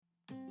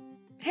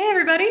Hey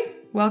everybody!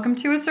 Welcome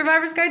to A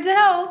Survivor's Guide to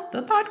Hell,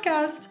 the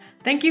podcast.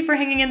 Thank you for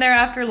hanging in there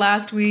after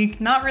last week,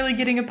 not really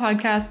getting a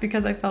podcast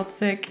because I felt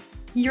sick.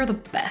 You're the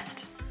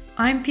best.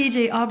 I'm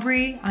PJ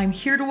Aubrey. I'm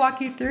here to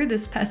walk you through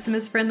this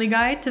pessimist-friendly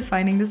guide to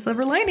finding the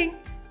silver lining.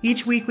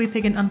 Each week we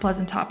pick an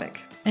unpleasant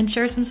topic and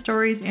share some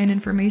stories and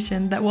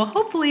information that will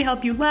hopefully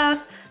help you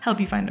laugh, help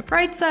you find a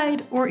bright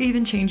side, or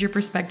even change your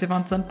perspective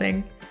on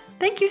something.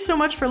 Thank you so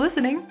much for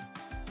listening.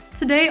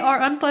 Today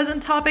our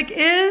unpleasant topic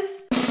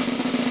is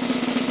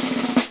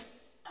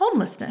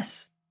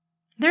homelessness.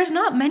 There's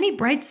not many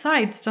bright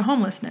sides to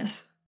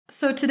homelessness.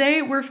 So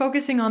today we're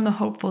focusing on the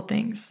hopeful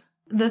things,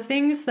 the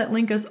things that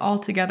link us all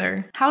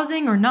together,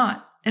 housing or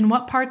not, and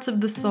what parts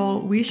of the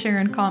soul we share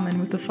in common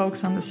with the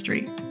folks on the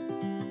street.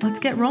 Let's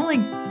get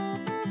rolling.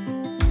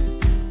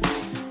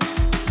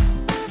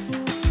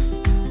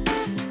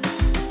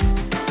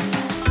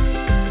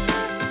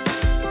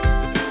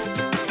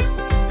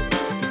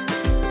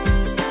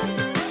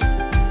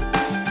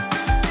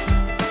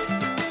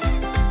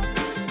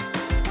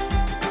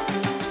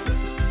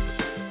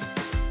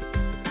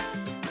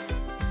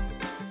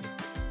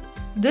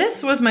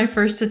 This was my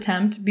first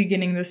attempt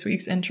beginning this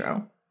week's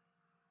intro.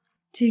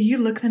 Do you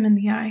look them in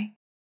the eye?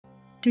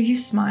 Do you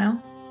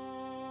smile?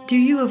 Do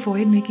you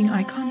avoid making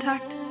eye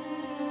contact?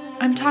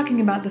 I'm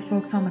talking about the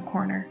folks on the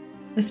corner,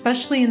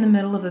 especially in the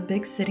middle of a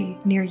big city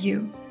near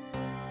you.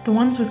 The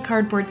ones with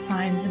cardboard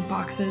signs and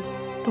boxes,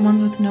 the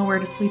ones with nowhere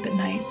to sleep at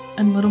night,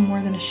 and little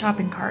more than a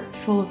shopping cart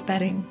full of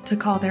bedding to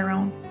call their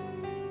own.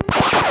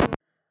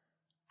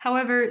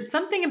 However,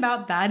 something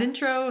about that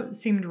intro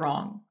seemed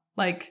wrong.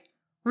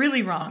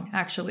 Really wrong,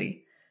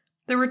 actually.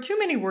 There were too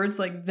many words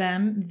like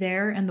them,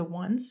 their, and the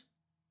ones.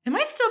 Am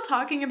I still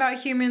talking about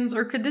humans,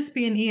 or could this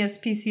be an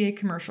ESPCA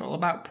commercial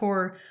about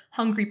poor,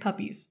 hungry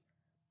puppies?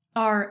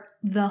 Are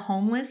the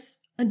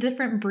homeless a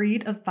different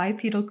breed of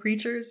bipedal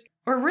creatures,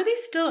 or were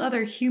these still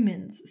other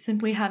humans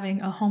simply having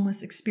a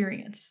homeless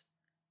experience?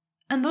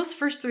 And those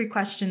first three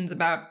questions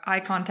about eye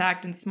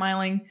contact and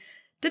smiling,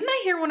 didn't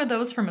I hear one of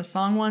those from a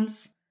song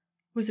once?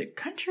 Was it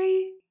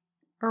country?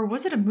 Or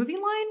was it a movie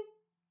line?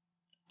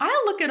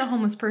 I'll look at a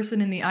homeless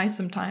person in the eye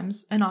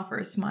sometimes and offer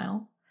a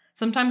smile.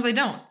 Sometimes I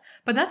don't,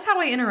 but that's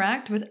how I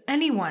interact with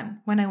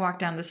anyone when I walk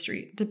down the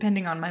street,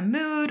 depending on my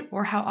mood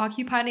or how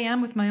occupied I am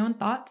with my own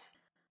thoughts.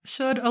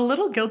 Should a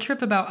little guilt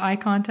trip about eye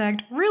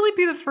contact really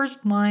be the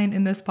first line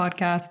in this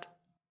podcast?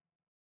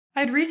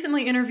 I'd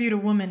recently interviewed a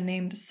woman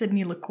named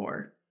Sydney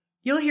LaCour.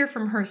 You'll hear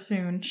from her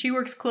soon. She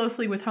works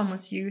closely with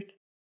homeless youth.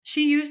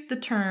 She used the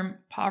term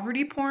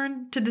poverty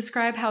porn to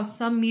describe how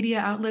some media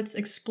outlets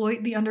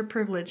exploit the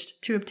underprivileged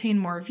to obtain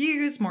more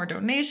views, more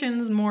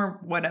donations, more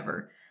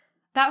whatever.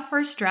 That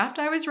first draft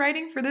I was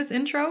writing for this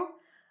intro,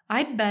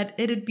 I'd bet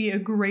it'd be a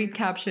great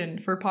caption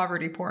for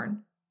poverty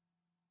porn.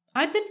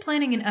 I'd been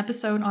planning an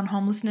episode on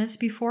homelessness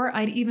before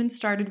I'd even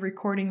started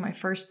recording my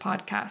first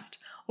podcast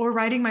or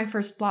writing my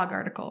first blog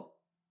article.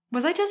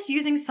 Was I just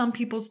using some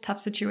people's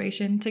tough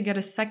situation to get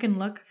a second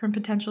look from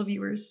potential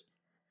viewers?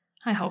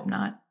 I hope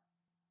not.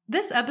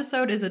 This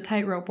episode is a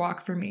tightrope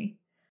walk for me.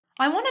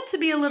 I want it to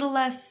be a little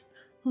less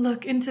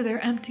look into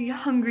their empty,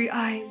 hungry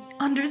eyes,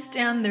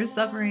 understand their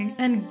suffering,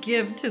 and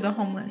give to the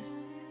homeless.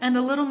 And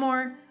a little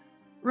more,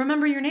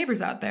 remember your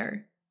neighbors out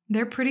there.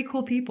 They're pretty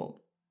cool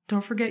people.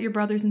 Don't forget your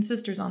brothers and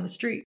sisters on the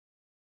street.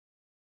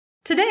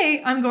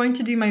 Today, I'm going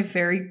to do my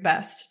very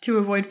best to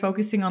avoid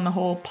focusing on the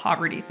whole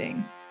poverty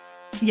thing.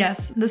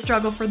 Yes, the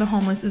struggle for the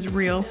homeless is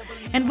real,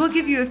 and we'll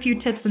give you a few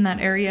tips in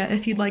that area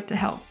if you'd like to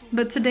help.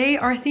 But today,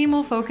 our theme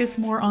will focus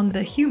more on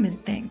the human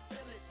thing.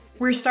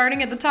 We're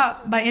starting at the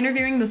top by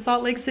interviewing the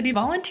Salt Lake City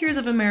Volunteers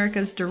of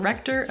America's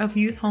Director of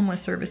Youth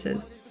Homeless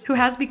Services, who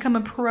has become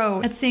a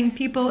pro at seeing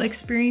people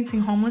experiencing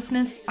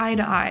homelessness eye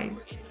to eye,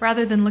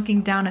 rather than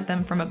looking down at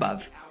them from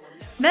above.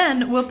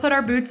 Then, we'll put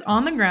our boots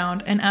on the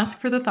ground and ask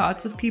for the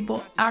thoughts of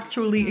people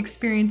actually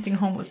experiencing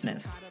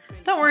homelessness.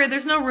 Don't worry,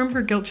 there's no room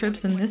for guilt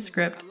trips in this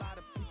script.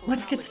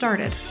 Let's get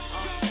started.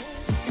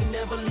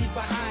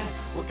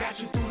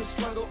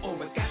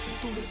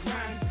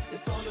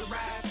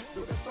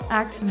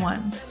 Act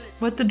 1.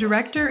 What the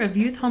Director of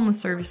Youth Homeless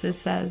Services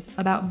says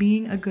about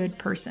being a good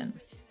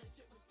person.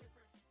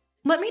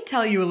 Let me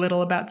tell you a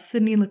little about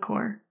Sydney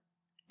LaCour.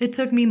 It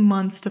took me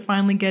months to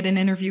finally get an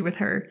interview with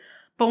her,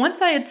 but once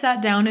I had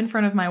sat down in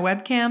front of my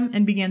webcam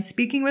and began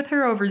speaking with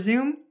her over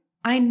Zoom,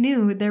 I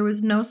knew there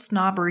was no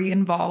snobbery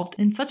involved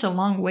in such a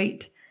long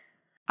wait.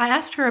 I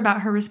asked her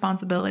about her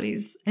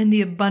responsibilities, and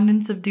the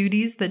abundance of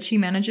duties that she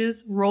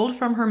manages rolled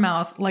from her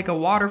mouth like a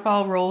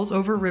waterfall rolls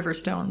over river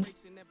stones.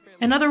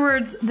 In other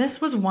words,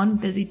 this was one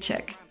busy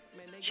chick.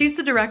 She's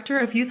the Director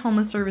of Youth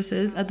Homeless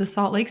Services at the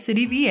Salt Lake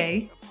City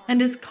VA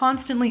and is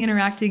constantly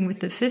interacting with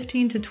the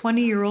 15 to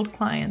 20-year-old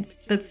clients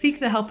that seek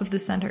the help of the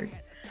center.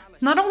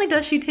 Not only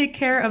does she take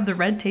care of the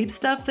red tape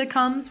stuff that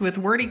comes with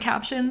wordy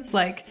captions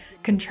like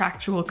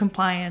contractual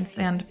compliance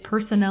and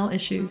personnel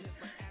issues,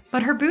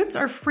 but her boots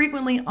are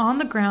frequently on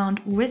the ground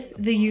with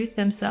the youth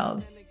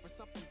themselves.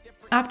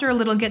 After a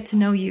little get to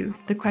know you,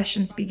 the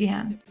questions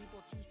began.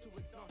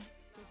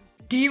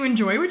 Do you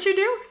enjoy what you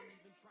do?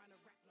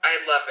 I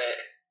love it.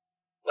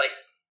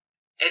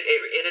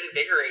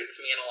 invigorates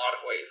me in a lot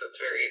of ways.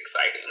 It's very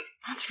exciting.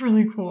 That's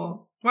really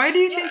cool. Why do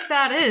you think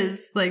that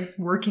is, like,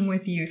 working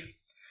with youth?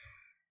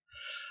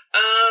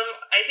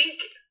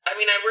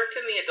 I worked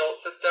in the adult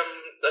system,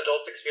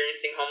 adults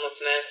experiencing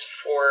homelessness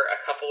for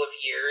a couple of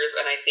years,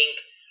 and I think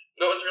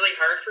what was really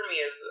hard for me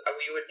is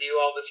we would do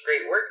all this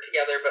great work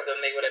together, but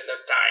then they would end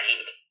up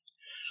dying.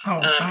 Oh,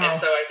 wow. And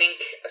so I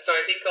think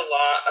a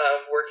lot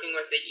of working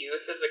with the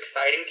youth is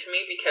exciting to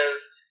me because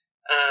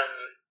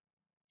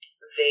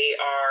they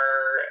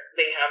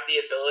have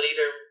the ability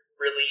to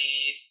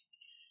really,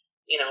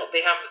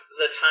 they have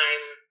the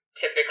time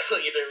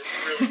typically to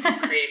really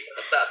create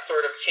that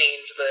sort of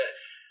change that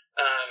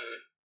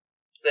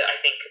I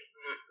think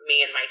me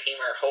and my team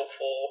are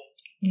hopeful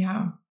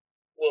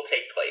will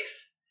take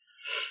place.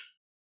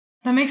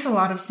 That makes a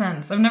lot of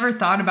sense. I've never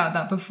thought about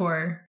that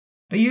before.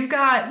 But you've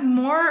got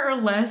more or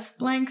less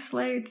blank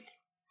slates.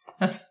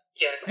 That's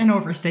an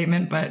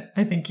overstatement, but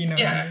I think you know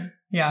what I mean.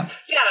 Yeah.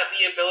 Yeah,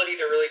 the ability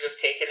to really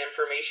just take in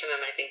information,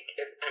 and I think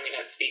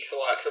it speaks a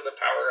lot to the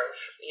power of,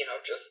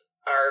 just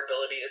our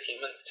ability as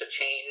humans to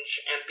change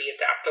and be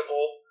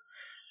adaptable.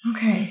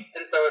 Okay.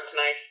 And so it's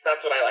nice.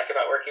 That's what I like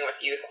about working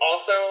with youth.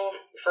 Also,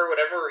 for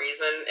whatever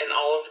reason, in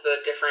all of the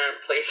different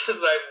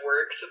places I've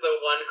worked, the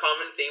one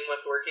common theme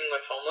with working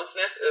with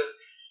homelessness is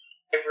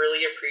I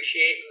really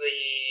appreciate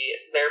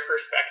their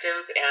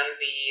perspectives and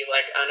the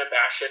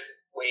unabashed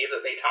way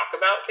that they talk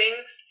about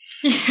things.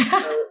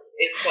 Yeah. So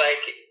it's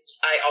like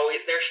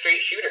they're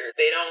straight shooters.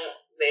 They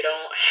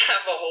don't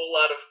have a whole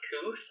lot of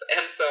couth,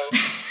 and so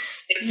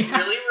it's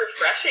really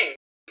refreshing.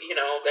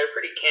 They're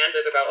pretty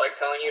candid about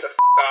telling you to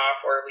fuck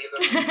off or leave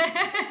them.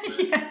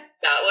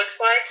 That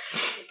looks like,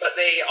 but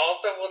they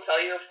also will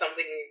tell you if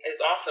something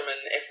is awesome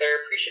and if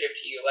they're appreciative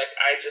to you.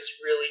 I just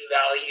really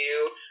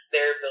value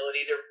their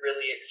ability to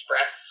really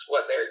express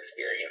what their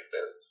experience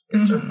is.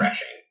 It's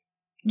refreshing.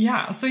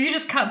 Yeah, so you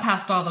just cut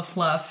past all the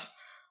fluff,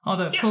 all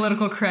the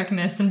political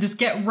correctness, and just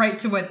get right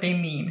to what they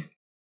mean.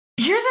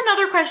 Here's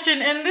another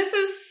question, and this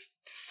is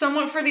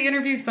somewhat for the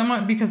interview,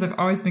 somewhat because I've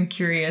always been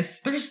curious.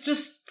 There's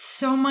just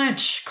so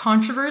much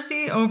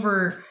controversy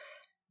over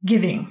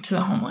giving to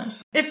the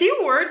homeless. If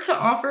you were to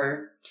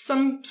offer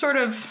some sort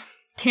of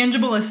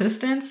tangible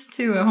assistance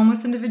to a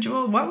homeless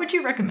individual, what would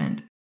you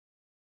recommend?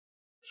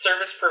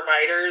 Service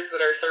providers that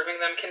are serving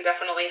them can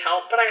definitely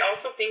help, but I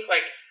also think,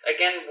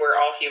 again, we're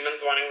all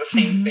humans wanting the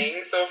same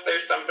thing, so if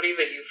there's somebody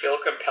that you feel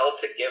compelled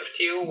to give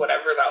to,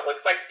 whatever that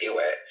looks like, do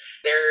it.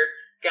 They're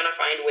gonna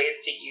find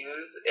ways to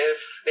use if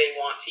they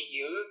want to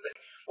use,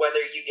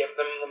 whether you give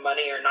them the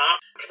money or not.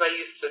 Because I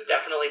used to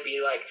definitely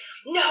be like,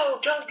 no,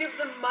 don't give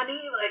them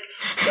money,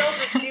 they'll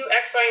just do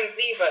X, Y, and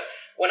Z. But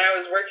when I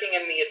was working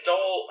in the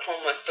adult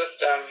homeless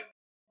system,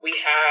 we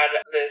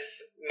had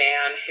this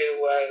man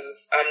who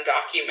was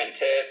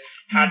undocumented,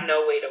 had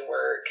no way to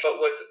work, but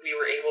we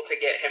were able to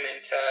get him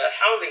into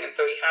housing. And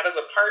so he had his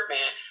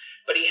apartment,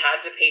 but he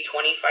had to pay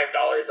 $25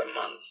 a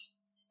month.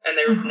 And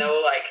there was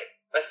no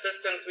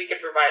assistance we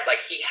could provide.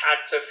 He had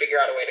to figure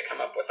out a way to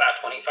come up with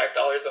that $25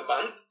 a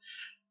month.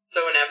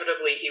 So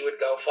inevitably he would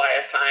go fly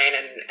a sign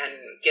and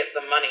get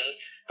the money.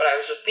 But I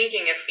was just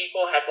thinking, if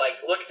people had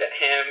looked at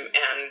him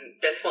and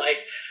been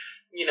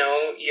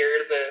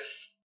you're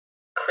this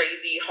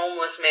crazy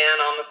homeless man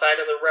on the side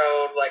of the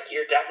road,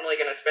 you're definitely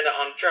going to spend it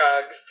on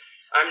drugs,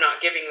 I'm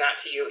not giving that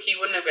to you, he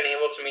wouldn't have been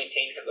able to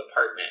maintain his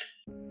apartment.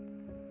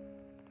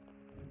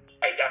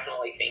 I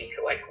definitely think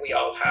we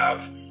all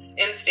have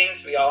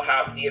instincts, we all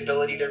have the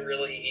ability to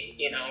really,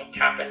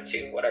 tap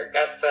into what our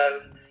gut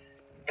says.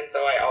 And so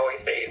I always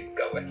say,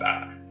 go with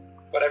that,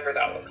 whatever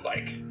that looks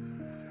like.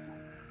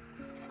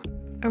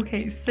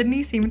 Okay,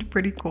 Sydney seemed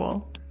pretty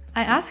cool.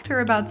 I asked her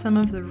about some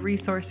of the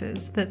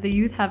resources that the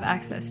youth have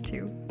access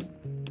to.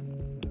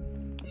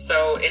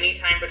 So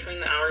anytime between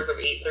the hours of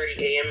 8:30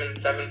 a.m. and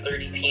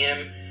 7:30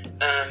 p.m.,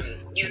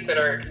 youth that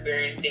are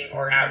experiencing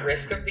or at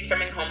risk of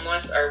becoming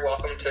homeless are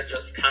welcome to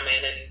just come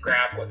in and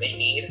grab what they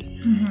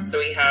need. So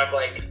we have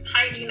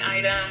hygiene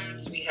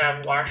items, we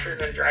have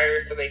washers and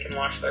dryers so they can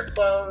wash their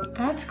clothes.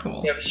 That's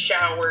cool. We have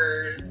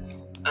showers.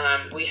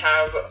 We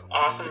have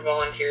awesome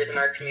volunteers in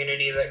our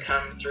community that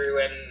come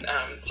through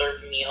and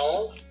serve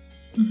meals.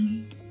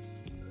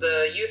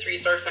 The Youth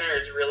Resource Center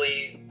is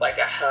really like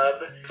a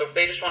hub. So if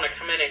they just want to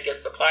come in and get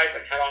supplies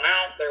and head on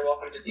out, they're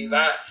welcome to do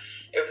that.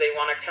 If they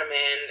want to come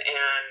in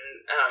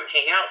and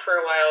hang out for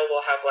a while,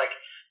 we'll have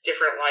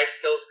different life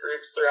skills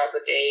groups throughout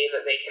the day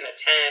that they can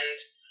attend.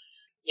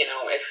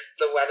 If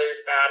the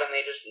weather's bad and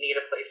they just need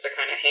a place to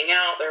kind of hang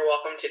out, they're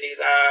welcome to do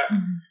that.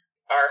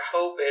 Our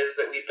hope is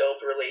that we build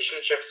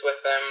relationships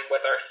with them,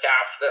 with our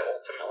staff, that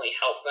ultimately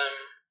help them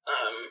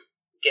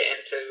get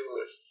into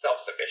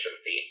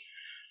self-sufficiency.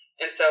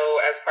 And so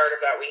as part of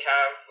that, we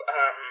have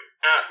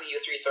at the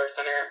Youth Resource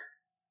Center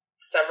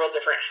several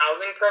different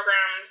housing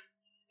programs,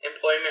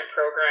 employment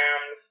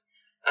programs,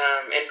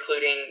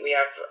 including we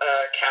have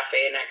a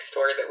cafe next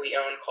door that we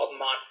own called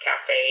Mods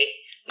Cafe.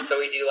 And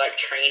so we do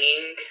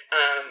training,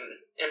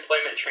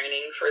 employment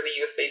training for the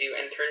youth. They do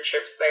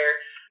internships there.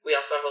 We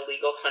also have a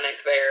legal clinic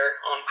there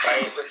on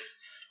site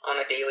that's on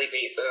a daily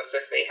basis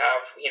if they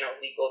have,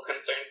 legal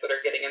concerns that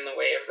are getting in the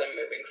way of them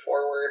moving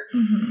forward.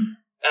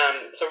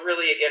 So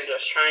really, again,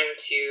 just trying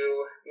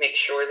to make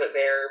sure that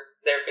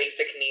their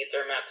basic needs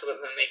are met so that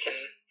then they can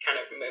kind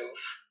of move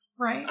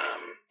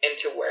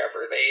into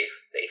wherever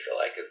they feel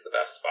like is the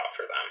best spot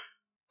for them.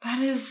 That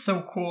is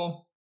so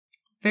cool.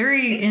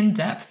 Very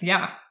in-depth.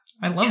 Yeah.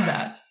 I love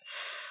that.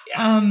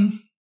 Yeah.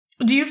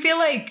 Do you feel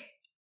like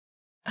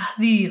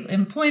the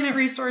employment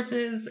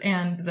resources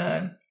and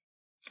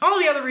all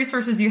the other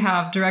resources you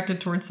have directed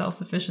towards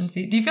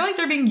self-sufficiency, do you feel like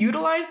they're being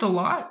utilized a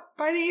lot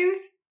by the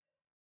youth?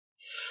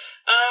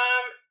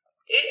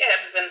 It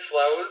ebbs and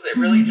flows. It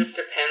really just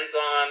depends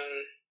on,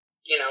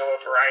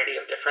 a variety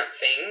of different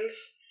things.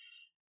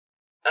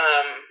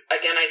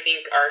 Again, I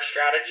think our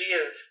strategy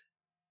is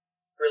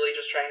really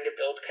just trying to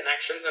build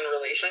connections and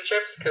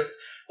relationships, because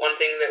one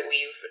thing that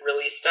we've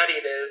really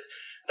studied is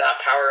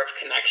that power of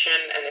connection.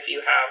 And if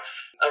you have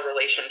a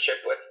relationship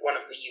with one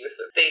of the youth,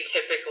 they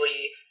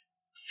typically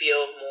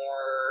feel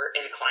more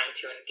inclined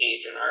to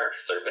engage in our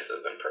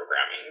services and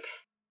programming.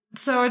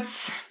 So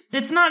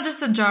it's not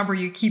just a job where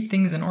you keep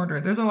things in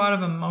order. There's a lot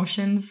of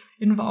emotions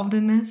involved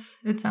in this,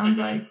 it sounds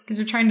like, because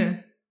you're trying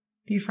to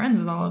be friends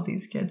with all of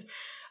these kids.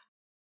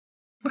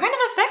 What kind of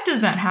effect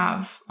does that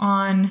have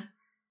on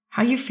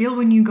how you feel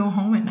when you go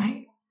home at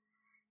night?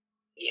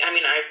 I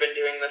mean, I've been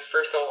doing this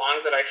for so long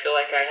that I feel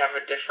like I have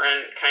a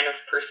different kind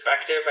of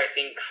perspective. I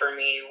think for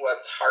me,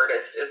 what's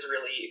hardest is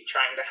really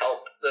trying to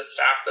help the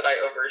staff that I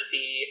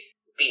oversee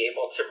be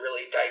able to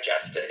really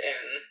digest it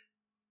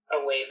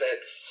in a way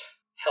that's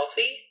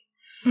healthy.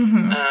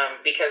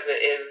 Because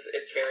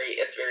it's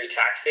very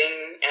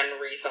taxing.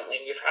 And recently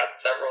we've had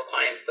several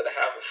clients that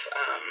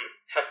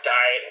have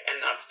died,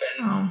 and that's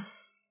been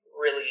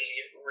really,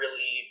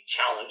 really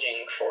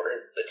challenging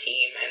for the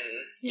team,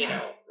 and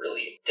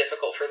really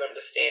difficult for them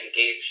to stay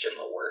engaged in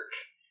the work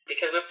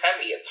because it's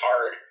heavy, it's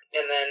hard.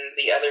 And then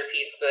the other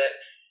piece that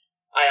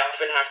I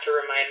often have to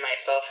remind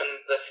myself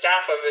and the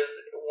staff of is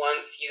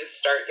once youth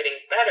start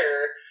getting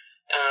better,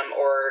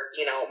 or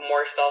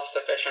more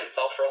self-sufficient,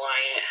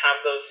 self-reliant, have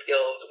those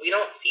skills, we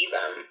don't see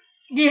them.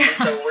 And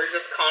so we're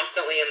just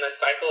constantly in this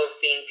cycle of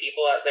seeing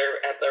people at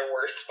their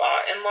worst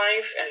spot in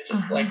life and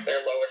just like their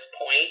lowest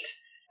point.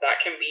 That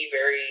can be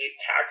very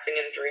taxing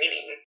and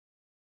draining.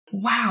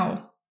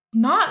 Wow.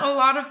 Not a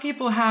lot of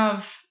people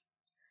have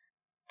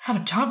a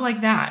job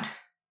like that.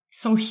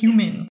 So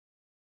human.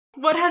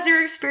 What has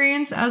your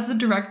experience as the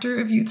director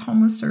of Youth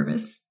Homeless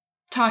Service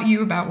taught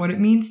you about what it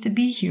means to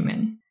be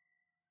human?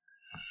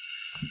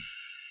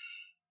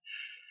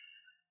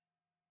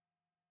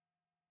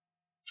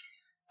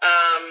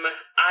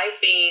 I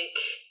think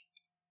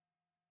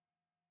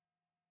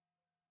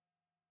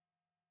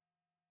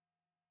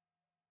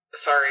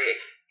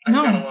I've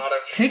got a lot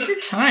of take your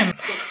time.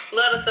 A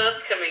lot of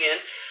thoughts coming in.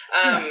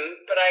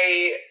 But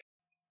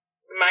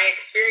my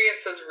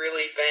experience has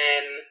really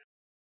been,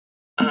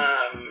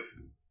 how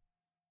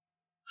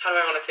do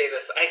I want to say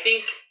this? I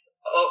think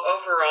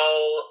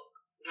overall,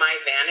 my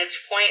vantage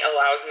point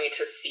allows me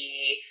to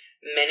see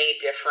many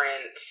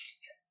different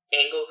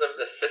angles of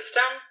the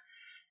system.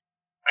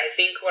 I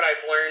think what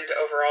I've learned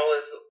overall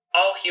is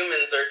all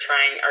humans are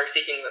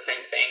seeking the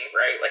same thing,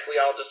 right? Like we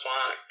all just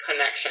want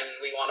connection.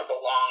 We want to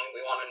belong.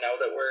 We want to know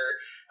that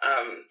we're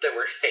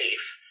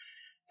safe.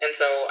 And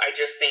so I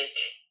just think,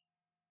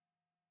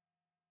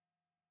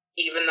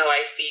 even though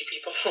I see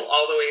people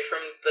all the way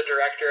from the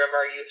director of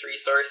our youth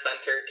resource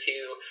center to,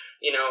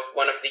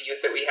 one of the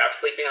youth that we have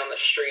sleeping on the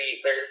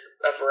street, there's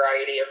a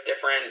variety of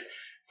different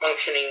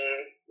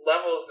functioning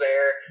levels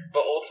there,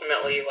 but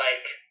ultimately,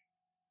 like,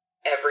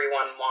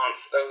 everyone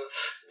wants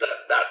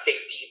that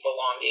safety,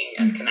 belonging,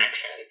 and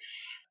connection.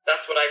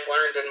 That's what I've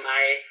learned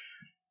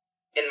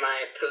in my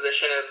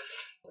position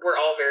is we're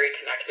all very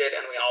connected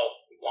and we all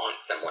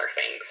want similar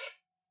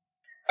things.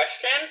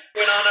 Question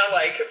went on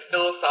a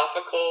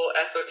philosophical,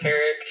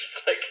 esoteric,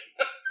 just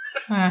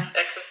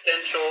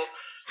existential.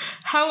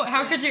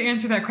 How could you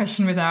answer that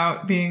question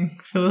without being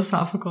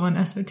philosophical and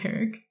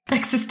esoteric?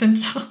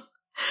 Existential.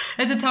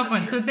 It's a tough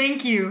one. So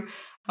thank you.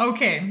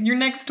 Okay, your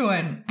next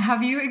one.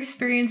 Have you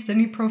experienced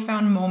any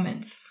profound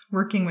moments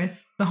working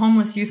with the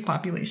homeless youth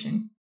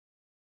population?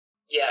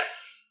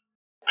 Yes.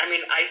 I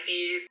mean, I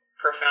see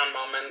profound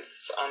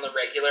moments on the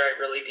regular. I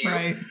really do.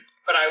 Right.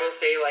 But I will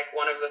say,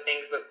 one of the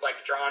things that's,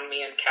 drawn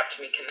me and kept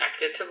me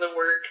connected to the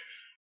work,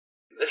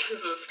 this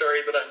is a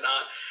story that I'm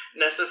not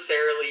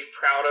necessarily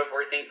proud of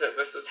or think that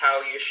this is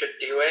how you should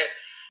do it.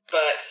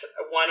 But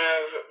one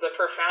of the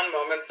profound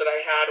moments that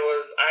I had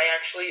was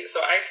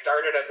I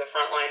started as a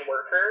frontline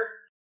worker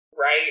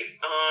right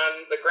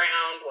on the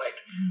ground,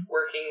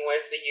 working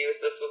with the youth.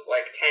 This was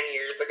 10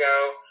 years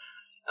ago.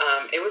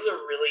 It was a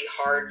really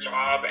hard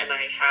job, and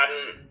I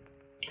hadn't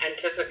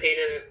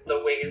anticipated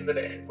the ways that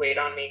it weighed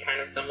on me,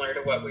 kind of similar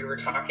to what we were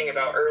talking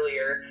about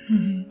earlier,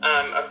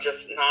 of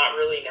just not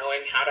really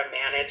knowing how to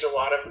manage a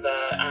lot of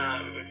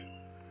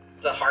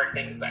the hard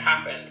things that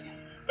happened.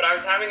 But I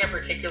was having a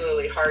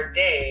particularly hard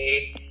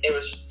day. It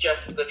was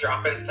just the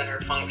drop-in center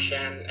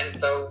function. And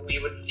so we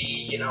would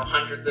see,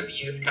 hundreds of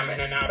youth come in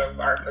and out of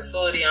our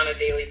facility on a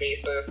daily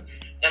basis.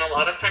 And a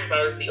lot of times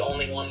I was the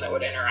only one that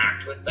would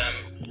interact with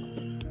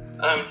them.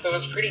 So it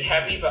was pretty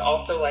heavy, but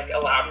also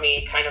allowed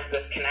me kind of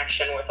this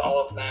connection with all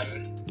of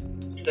them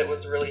that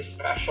was really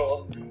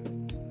special.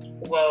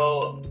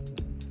 Well,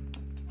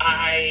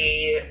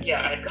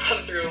 I'd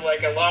gone through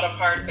a lot of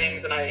hard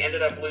things, and I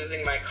ended up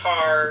losing my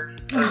car,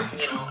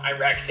 I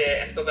wrecked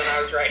it. And so then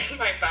I was riding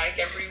my bike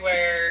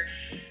everywhere.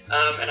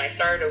 And I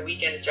started a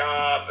weekend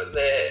job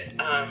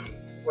that,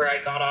 where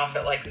I got off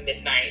at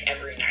midnight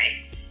every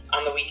night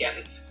on the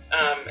weekends.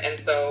 And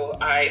so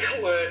I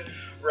would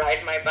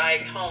ride my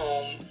bike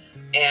home,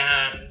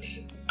 and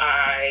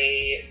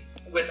I,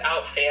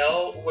 without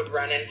fail, would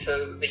run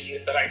into the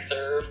youth that I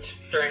served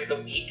during the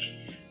week.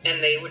 And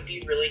they would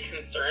be really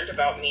concerned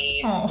about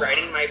me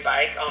riding my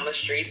bike on the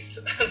streets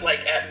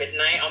at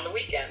midnight on the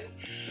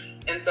weekends.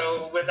 And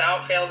so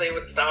without fail, they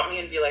would stop me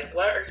and be like,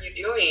 "What are you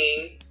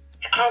doing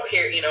out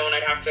here?" And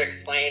I'd have to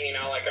explain,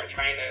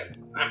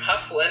 I'm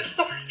hustling.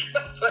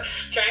 That's what,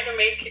 trying to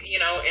make,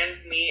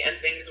 ends meet and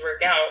things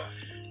work out.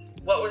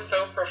 What was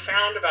so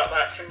profound about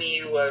that to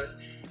me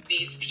was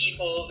these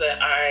people that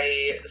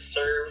I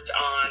served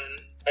on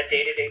a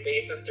day-to-day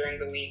basis during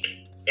the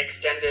week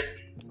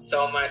extended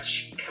so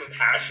much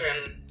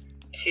compassion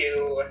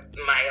to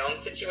my own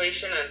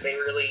situation, and they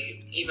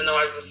really, even though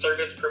I was a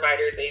service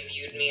provider, they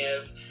viewed me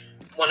as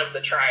one of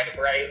the tribe,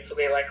 right? So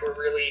they were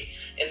really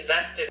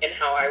invested in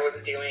how I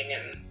was doing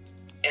and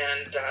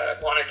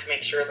wanted to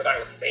make sure that I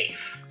was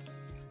safe.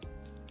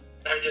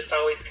 I'm just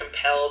always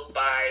compelled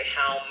by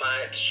how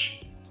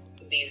much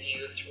these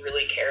youth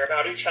really care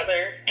about each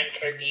other and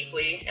care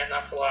deeply, and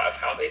that's a lot of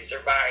how they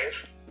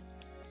survive.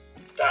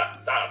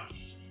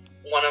 That's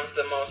one of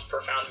the most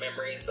profound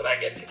memories that I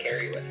get to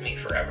carry with me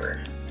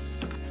forever.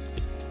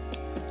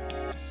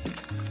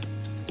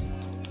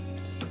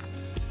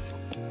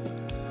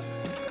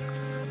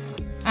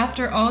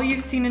 After all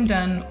you've seen and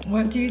done,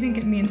 what do you think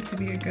it means to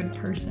be a good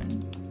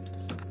person?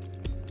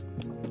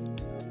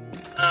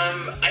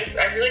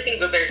 I really think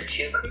that there's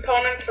two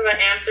components to that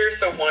answer.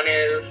 So one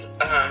is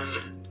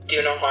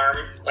do no harm.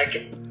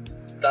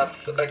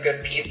 That's a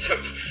good piece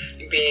of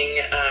being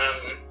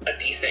a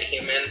decent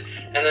human.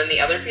 And then the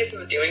other piece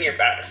is doing your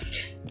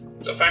best.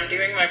 So if I'm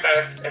doing my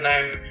best and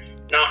I'm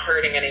not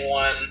hurting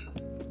anyone,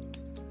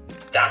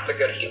 that's a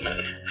good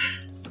human.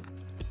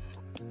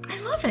 I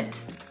love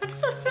it. That's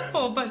so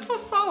simple, but so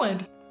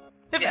solid.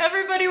 If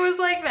everybody was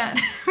like that,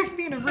 we'd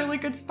be in a really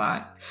good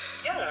spot.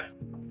 Yeah.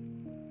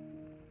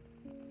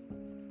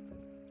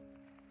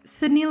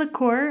 Sydney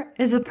LaCour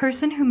is a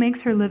person who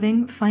makes her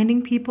living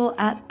finding people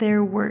at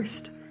their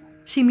worst.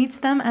 She meets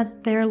them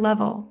at their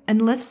level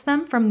and lifts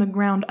them from the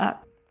ground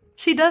up.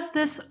 She does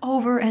this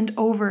over and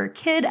over,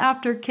 kid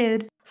after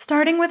kid,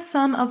 starting with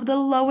some of the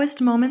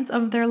lowest moments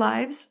of their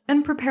lives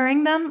and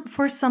preparing them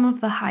for some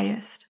of the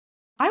highest.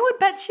 I would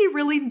bet she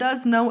really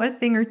does know a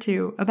thing or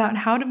two about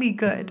how to be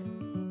good.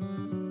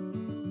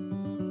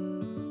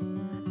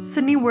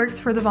 Sydney works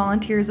for the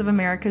Volunteers of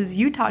America's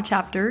Utah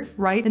chapter,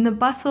 right in the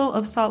bustle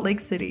of Salt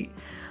Lake City.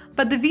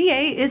 But the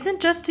VA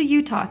isn't just a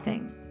Utah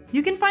thing.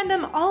 You can find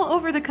them all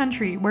over the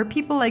country, where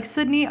people like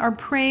Sydney are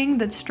praying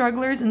that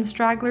strugglers and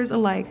stragglers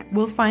alike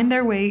will find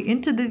their way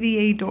into the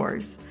VA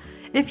doors.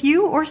 If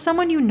you or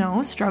someone you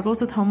know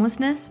struggles with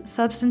homelessness,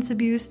 substance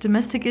abuse,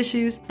 domestic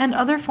issues, and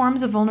other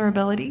forms of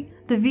vulnerability,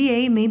 the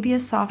VA may be a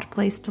soft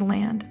place to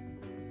land.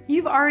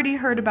 You've already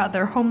heard about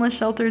their homeless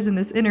shelters in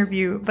this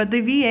interview, but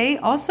the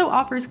VA also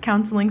offers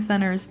counseling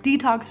centers,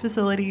 detox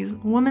facilities,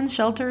 women's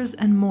shelters,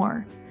 and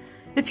more.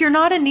 If you're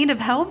not in need of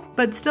help,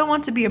 but still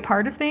want to be a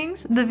part of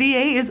things, the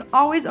VA is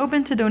always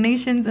open to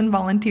donations and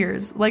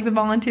volunteers, like the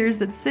volunteers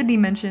that Sydney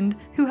mentioned,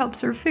 who help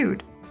serve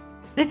food.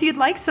 If you'd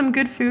like some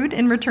good food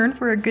in return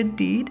for a good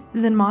deed,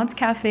 then Maud's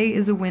Cafe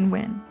is a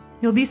win-win.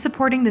 You'll be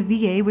supporting the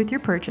VA with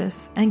your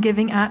purchase and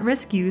giving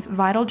at-risk youth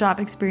vital job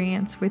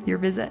experience with your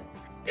visit.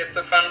 It's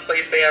a fun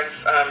place. They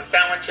have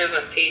sandwiches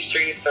and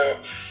pastries, so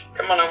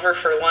come on over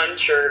for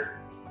lunch or,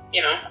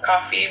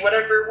 coffee,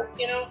 whatever,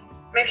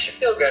 makes you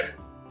feel good.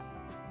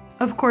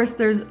 Of course,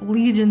 there's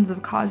legions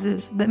of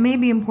causes that may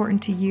be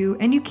important to you,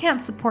 and you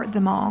can't support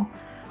them all.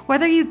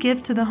 Whether you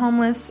give to the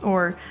homeless,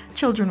 or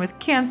children with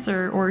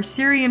cancer, or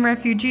Syrian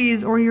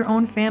refugees, or your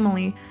own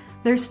family,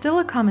 there's still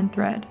a common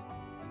thread.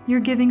 You're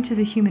giving to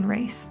the human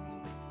race.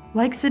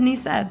 Like Sydney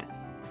said,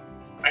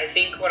 I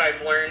think what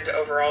I've learned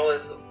overall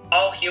is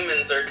all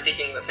humans are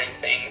seeking the same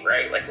thing,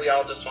 right? We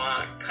all just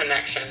want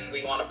connection,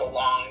 we want to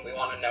belong, we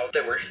want to know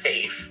that we're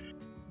safe.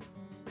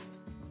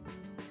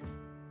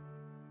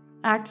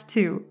 Act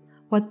 2.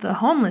 What the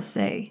homeless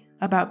say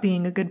about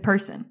being a good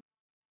person.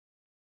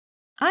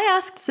 I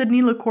asked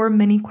Sydney LaCour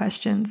many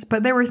questions,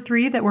 but there were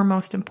 3 that were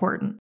most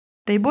important.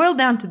 They boiled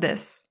down to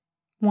this.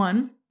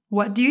 1.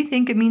 What do you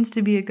think it means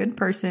to be a good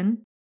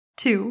person?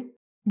 2.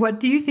 What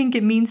do you think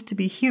it means to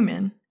be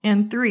human?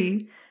 And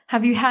 3.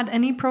 Have you had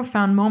any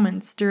profound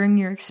moments during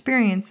your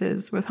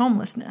experiences with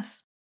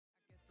homelessness?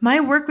 My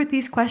work with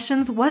these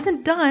questions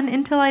wasn't done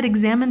until I'd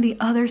examined the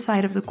other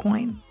side of the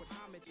coin.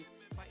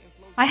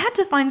 I had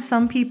to find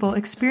some people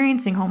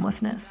experiencing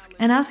homelessness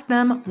and ask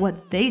them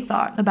what they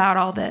thought about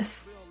all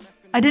this.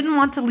 I didn't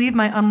want to leave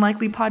my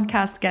unlikely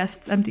podcast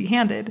guests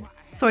empty-handed,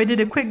 so I did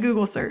a quick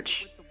Google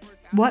search.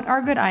 What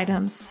are good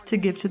items to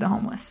give to the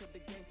homeless?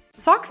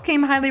 Socks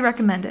came highly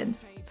recommended.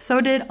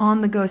 So did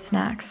on-the-go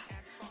snacks.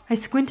 I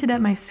squinted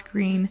at my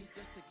screen.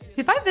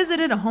 If I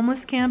visited a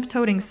homeless camp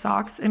toting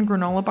socks and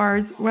granola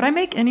bars, would I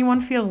make anyone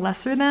feel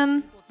lesser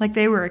than? Like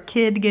they were a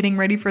kid getting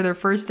ready for their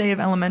first day of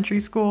elementary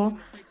school?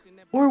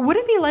 Or would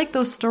it be like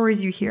those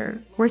stories you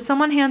hear, where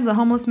someone hands a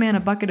homeless man a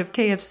bucket of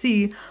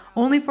KFC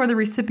only for the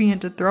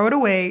recipient to throw it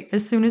away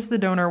as soon as the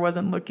donor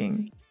wasn't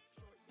looking?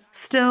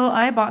 Still,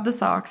 I bought the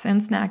socks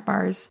and snack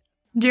bars.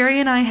 Jerry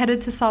and I headed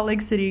to Salt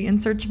Lake City in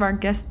search of our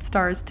guest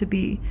stars to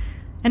be,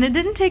 and it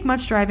didn't take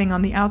much driving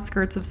on the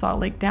outskirts of Salt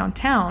Lake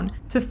downtown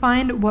to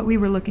find what we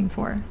were looking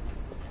for.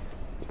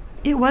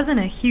 It wasn't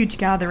a huge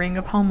gathering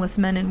of homeless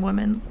men and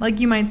women like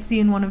you might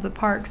see in one of the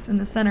parks in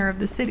the center of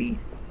the city.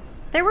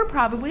 There were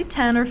probably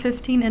 10 or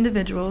 15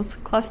 individuals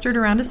clustered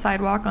around a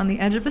sidewalk on the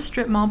edge of a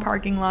strip mall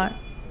parking lot.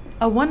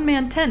 A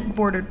one-man tent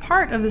bordered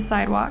part of the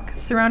sidewalk,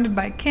 surrounded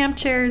by camp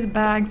chairs,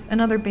 bags,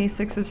 and other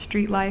basics of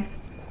street life.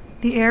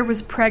 The air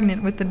was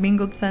pregnant with the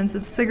mingled scents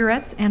of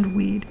cigarettes and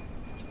weed.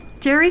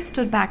 Jerry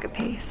stood back a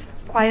pace,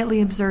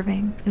 quietly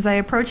observing, as I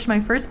approached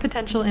my first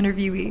potential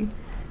interviewee.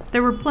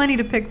 There were plenty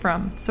to pick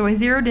from, so I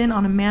zeroed in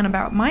on a man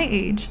about my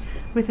age,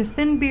 with a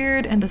thin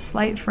beard and a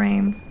slight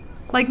frame.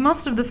 Like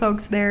most of the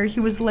folks there, he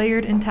was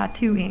layered in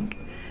tattoo ink.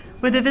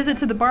 With a visit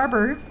to the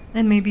barber,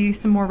 and maybe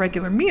some more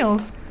regular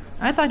meals,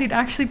 I thought he'd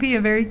actually be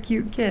a very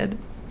cute kid.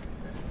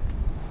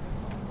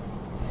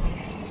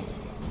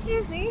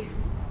 Excuse me.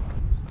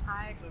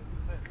 Hi.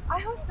 I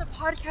host a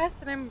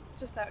podcast and I'm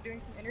just out doing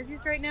some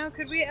interviews right now.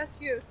 Could we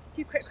ask you a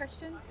few quick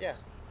questions? Yeah.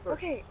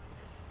 Okay.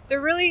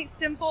 They're really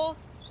simple.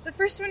 The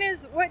first one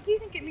is, what do you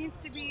think it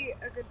means to be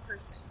a good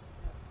person?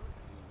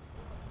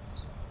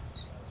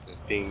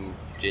 Just being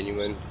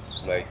genuine,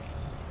 like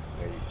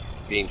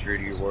being true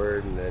to your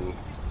word, and then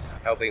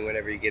helping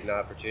whenever you get an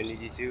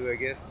opportunity to, I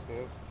guess. You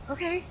know?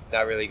 Okay. It's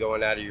not really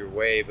going out of your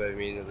way, but I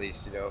mean, at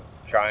least,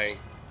 trying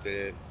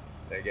to,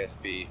 I guess,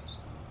 be,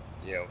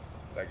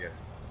 I guess,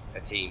 a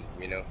team,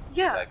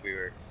 Yeah. Like we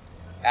were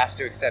asked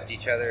to accept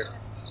each other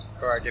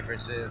for our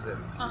differences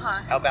and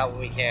help out when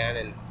we can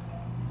and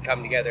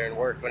come together and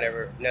work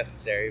whenever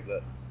necessary,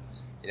 but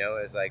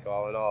it's like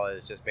all in all,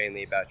 it's just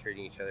mainly about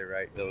treating each other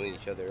right, building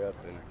each other up,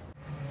 and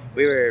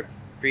we were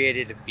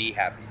created to be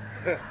happy.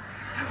 Okay.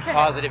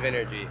 Positive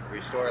energy,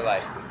 restore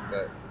life,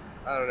 but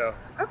I don't know.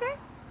 Okay.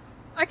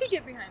 I could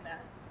get behind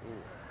that.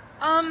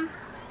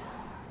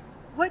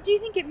 What do you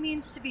think it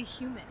means to be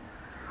human?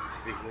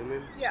 To be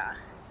human? Yeah.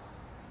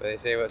 But they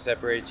say what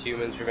separates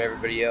humans from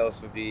everybody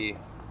else would be,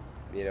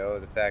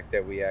 the fact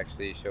that we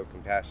actually show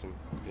compassion.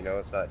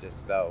 It's not just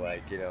about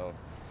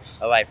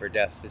a life or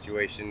death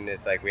situation.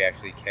 It's like we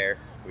actually care.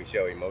 We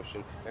show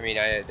emotion. I mean,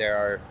 there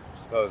are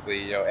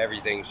supposedly,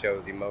 everything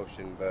shows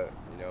emotion, but,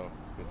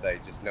 it's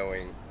like just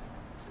knowing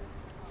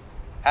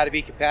how to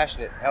be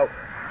compassionate, help.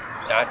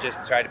 Not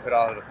just try to put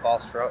on a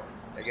false front,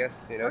 I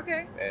guess,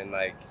 Okay. And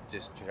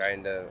just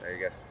trying to, I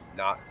guess,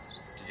 not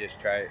to just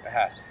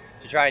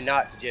try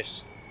not to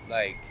just,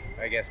 I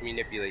guess,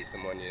 manipulate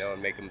someone,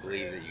 and make them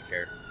believe that you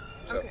care.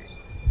 So, Okay.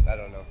 I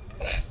don't know.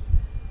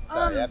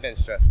 Sorry, I've been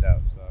stressed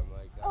out, so I'm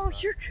like, Oh,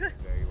 you're good.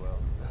 very well.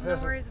 No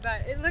worries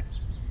about it. It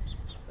looks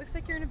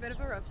like you're in a bit of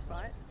a rough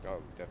spot.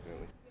 Oh,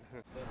 definitely.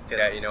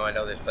 Yeah, I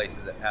know there's places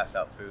that pass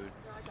out food,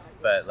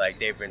 but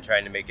they've been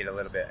trying to make it a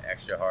little bit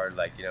extra hard,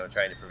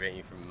 trying to prevent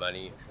you from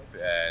money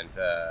and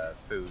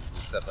food and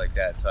stuff like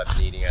that. So I've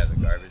been eating out of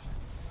the garbage.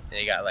 And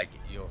they got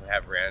you'll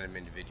have random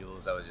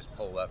individuals that will just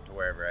pull up to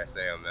wherever I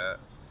say I'm at,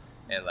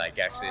 and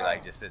actually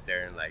just sit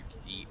there and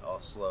eat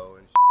all slow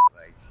and just,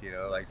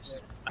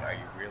 are you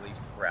really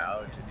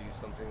proud to do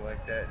something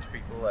like that to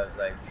people? I was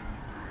like,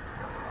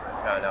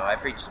 I don't know. I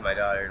preached to my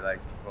daughter,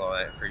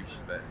 I didn't preach,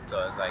 but so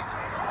I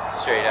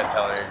was straight up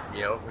telling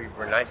her,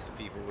 we're nice to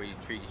people. We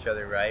treat each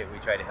other right. We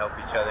try to help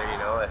each other,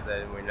 I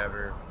said, and we're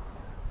never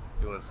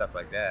doing stuff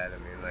like that. I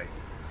mean,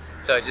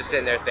 so just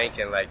sitting there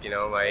thinking, my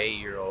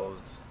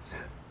 8-year-olds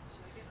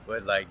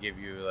would give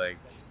you a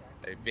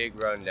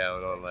big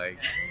rundown on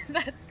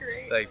That's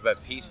great.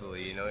 but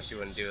peacefully, she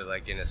wouldn't do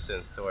it in a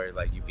sense where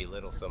you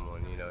belittle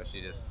someone,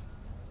 she just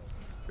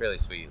really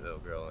sweet little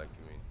girl,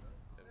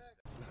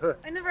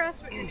 I never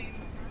asked what your name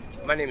was.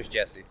 My name is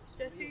Jesse.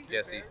 Jesse?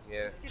 Jesse,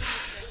 yeah. Nice to meet you,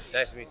 Jesse.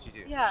 Nice to meet you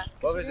too. Yeah.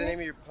 What was the name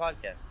of your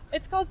podcast?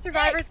 It's called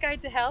Survivor's Guide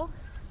to Hell.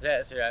 Yeah,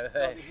 that's right.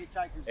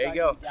 There you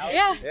go. Yeah,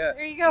 Yeah.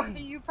 there you go.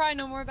 You probably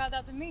know more about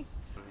that than me.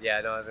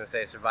 Yeah, no, I was gonna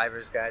say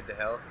Survivor's Guide to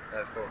Hell.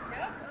 That's cool.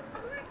 Yeah, that's the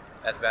way.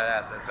 That's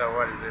badass. And so,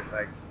 what does it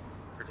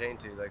pertain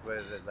to? What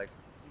is it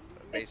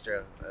based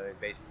around?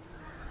 Based.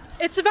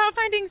 It's about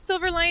finding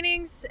silver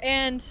linings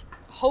and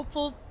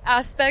hopeful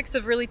aspects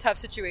of really tough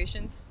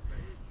situations.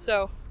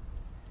 So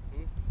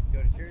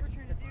Go to that's church. what we're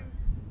trying to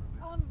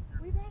do.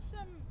 We brought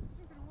some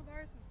granola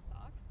bars, some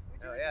socks.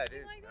 Would you Oh like yeah, anything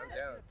dude. like I'm that?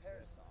 down.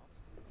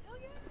 Hell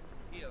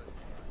yeah.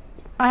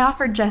 I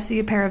offered Jesse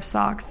a pair of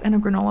socks and a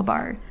granola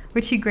bar,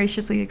 which he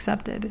graciously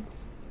accepted.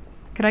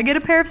 Could I get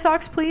a pair of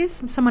socks,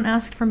 please? Someone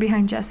asked from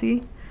behind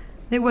Jesse.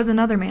 It was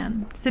another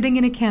man, sitting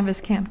in a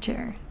canvas camp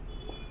chair.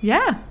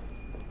 Yeah.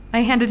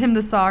 I handed him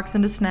the socks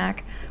and a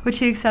snack, which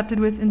he accepted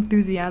with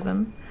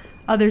enthusiasm.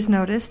 Others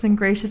noticed and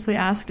graciously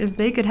asked if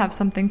they could have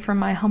something from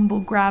my humble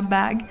grab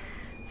bag.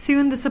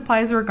 Soon the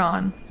supplies were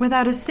gone,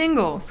 without a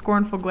single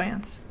scornful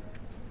glance.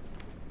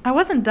 I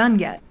wasn't done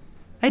yet.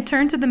 I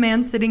turned to the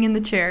man sitting in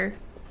the chair,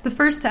 the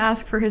first to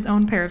ask for his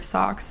own pair of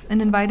socks,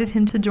 and invited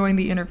him to join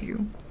the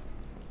interview.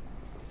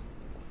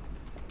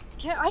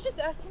 Can I just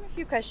ask him a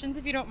few questions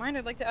if you don't mind?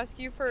 I'd like to ask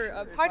you for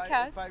a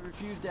podcast. If I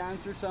refuse to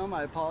answer some,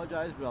 I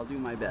apologize, but I'll do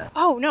my best.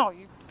 Oh, no.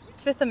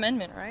 Fifth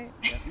Amendment, right?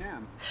 Yes,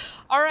 ma'am.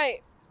 All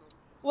right.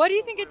 What do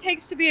you think it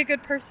takes to be a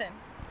good person?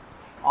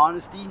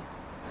 Honesty,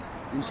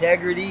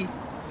 integrity,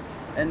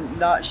 and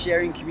not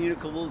sharing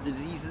communicable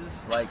diseases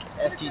like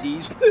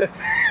STDs.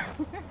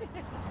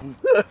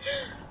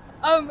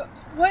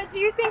 What do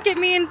you think it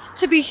means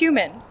to be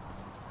human?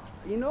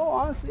 You know,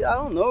 honestly, I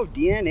don't know.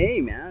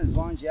 DNA, man. As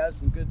long as you have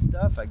some good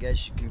stuff, I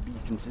guess you could be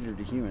considered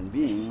a human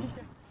being.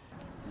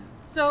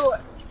 So,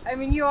 I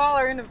mean, you all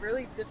are in a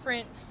really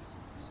different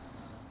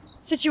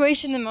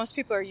situation than most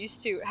people are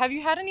used to. Have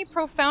you had any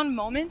profound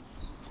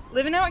moments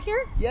living out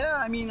here?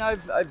 Yeah, I mean,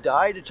 I've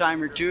died a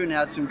time or two and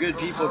had some good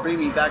people bring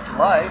me back to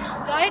life.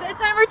 Died a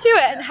time or two,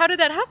 and how did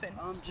that happen?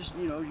 Just,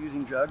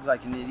 using drugs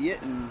like an idiot,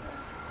 and,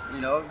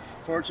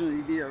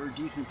 fortunately there were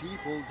decent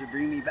people to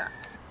bring me back.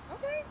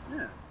 Okay.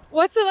 Yeah.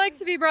 What's it like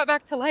to be brought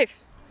back to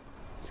life?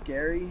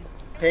 Scary,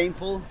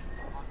 painful.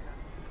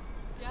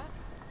 Yeah?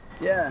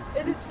 Yeah.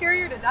 Is it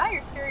scarier to die or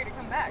scarier to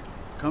come back?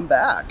 Come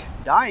back.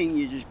 Dying,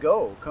 you just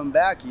go. Come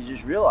back, you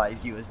just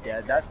realize you was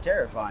dead. That's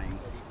terrifying.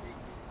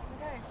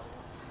 Okay.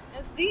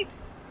 That's deep.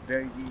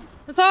 Very deep.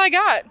 That's all I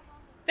got.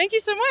 Thank you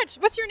so much.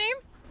 What's your name?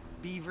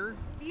 Beaver.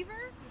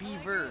 Beaver?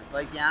 Beaver,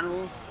 like the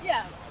animal.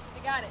 Yeah,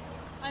 I got it.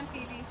 I'm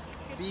Phoebe.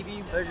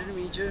 Phoebe, pleasure to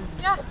meet you.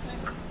 Yeah.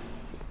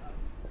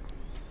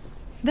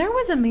 There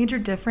was a major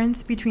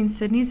difference between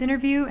Sydney's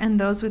interview and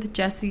those with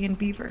Jesse and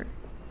Beaver.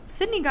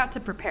 Sydney got to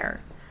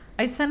prepare.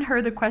 I sent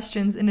her the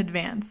questions in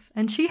advance,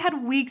 and she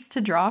had weeks to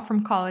draw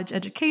from college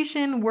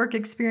education, work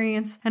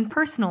experience, and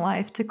personal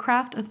life to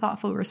craft a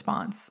thoughtful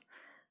response.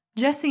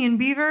 Jesse and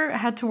Beaver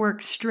had to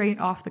work straight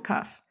off the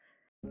cuff.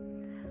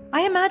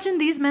 I imagine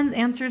these men's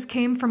answers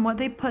came from what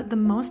they put the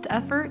most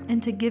effort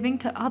into giving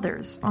to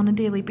others on a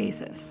daily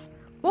basis,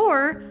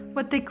 or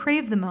what they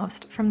crave the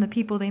most from the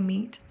people they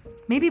meet.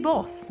 Maybe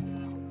both.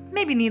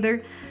 Maybe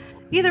neither.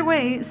 Either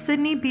way,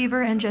 Sydney,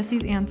 Beaver, and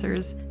Jesse's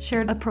answers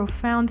shared a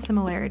profound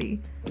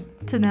similarity.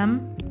 To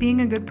them,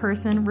 being a good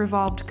person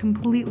revolved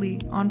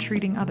completely on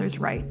treating others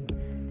right.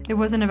 It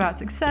wasn't about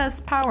success,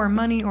 power,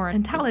 money, or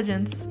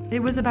intelligence. It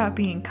was about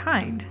being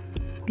kind,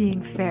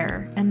 being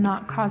fair, and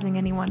not causing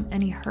anyone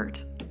any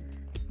hurt.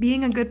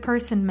 Being a good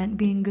person meant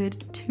being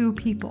good to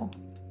people.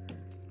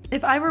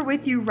 If I were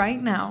with you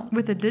right now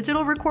with a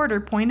digital recorder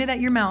pointed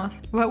at your mouth,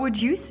 what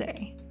would you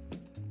say?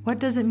 What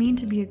does it mean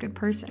to be a good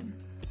person?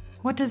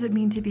 What does it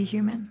mean to be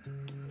human?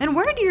 And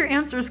where do your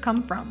answers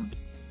come from?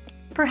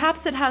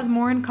 Perhaps it has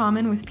more in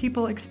common with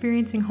people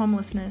experiencing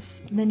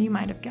homelessness than you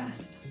might have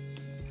guessed.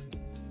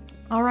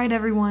 All right,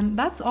 everyone,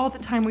 that's all the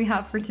time we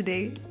have for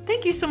today.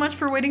 Thank you so much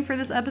for waiting for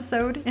this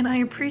episode, and I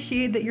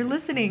appreciate that you're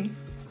listening.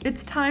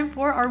 It's time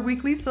for our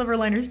weekly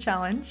Silverliners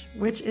Challenge,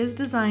 which is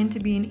designed to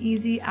be an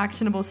easy,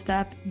 actionable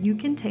step you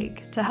can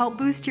take to help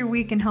boost your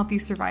week and help you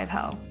survive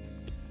hell.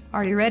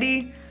 Are you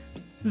ready?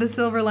 The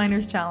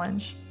Silverliners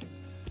Challenge.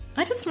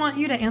 I just want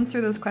you to answer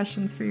those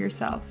questions for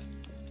yourself.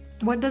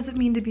 What does it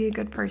mean to be a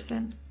good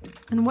person?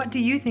 And what do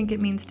you think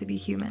it means to be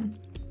human?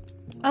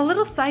 A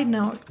little side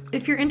note,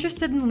 if you're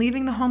interested in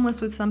leaving the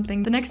homeless with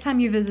something the next time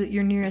you visit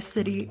your nearest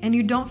city and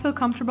you don't feel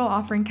comfortable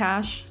offering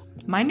cash,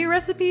 my new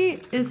recipe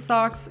is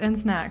socks and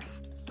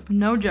snacks.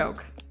 No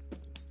joke.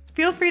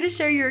 Feel free to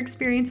share your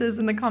experiences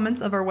in the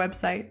comments of our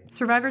website,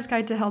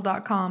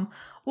 survivorsguidetohell.com,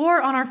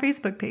 or on our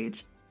Facebook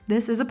page.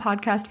 This is a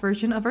podcast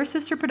version of our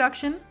sister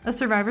production, A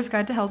Survivor's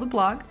Guide to Hell, the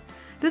blog.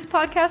 This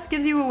podcast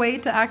gives you a way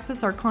to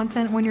access our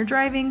content when you're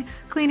driving,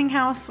 cleaning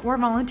house, or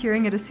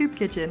volunteering at a soup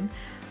kitchen.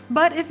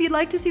 But if you'd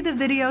like to see the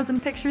videos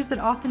and pictures that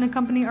often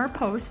accompany our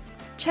posts,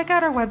 check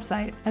out our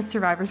website at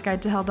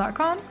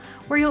survivorsguidetohell.com,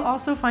 where you'll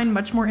also find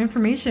much more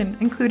information,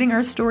 including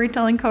our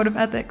storytelling code of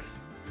ethics.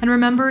 And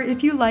remember,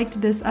 if you liked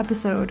this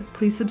episode,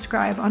 please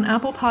subscribe on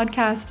Apple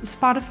Podcast,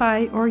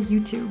 Spotify, or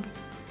YouTube.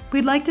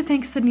 We'd like to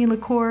thank Sydney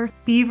LaCour,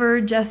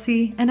 Beaver,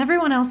 Jesse, and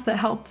everyone else that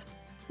helped.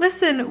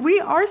 Listen,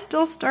 we are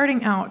still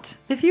starting out.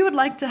 If you would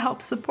like to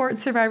help support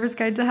Survivor's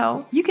Guide to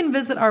Hell, you can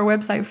visit our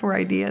website for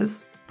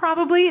ideas.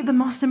 Probably the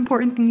most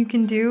important thing you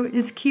can do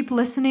is keep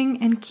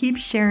listening and keep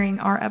sharing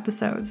our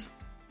episodes.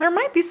 There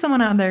might be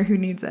someone out there who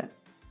needs it.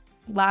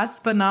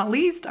 Last but not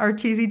least, our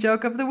cheesy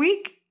joke of the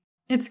week.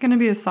 It's going to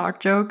be a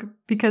sock joke,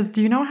 because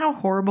do you know how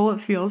horrible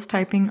it feels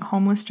typing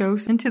homeless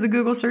jokes into the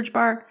Google search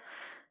bar?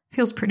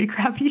 Feels pretty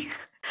crappy.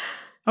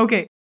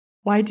 Okay,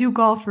 why do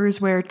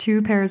golfers wear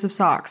 2 pairs of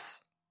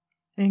socks?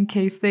 In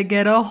case they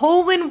get a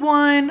hole in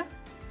one.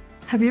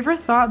 Have you ever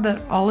thought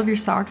that all of your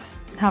socks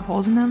have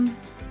holes in them?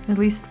 At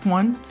least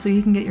one, so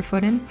you can get your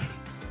foot in?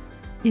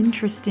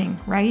 Interesting,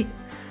 right?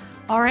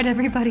 All right,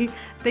 everybody.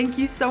 Thank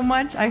you so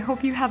much. I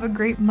hope you have a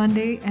great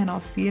Monday, and I'll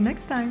see you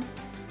next time.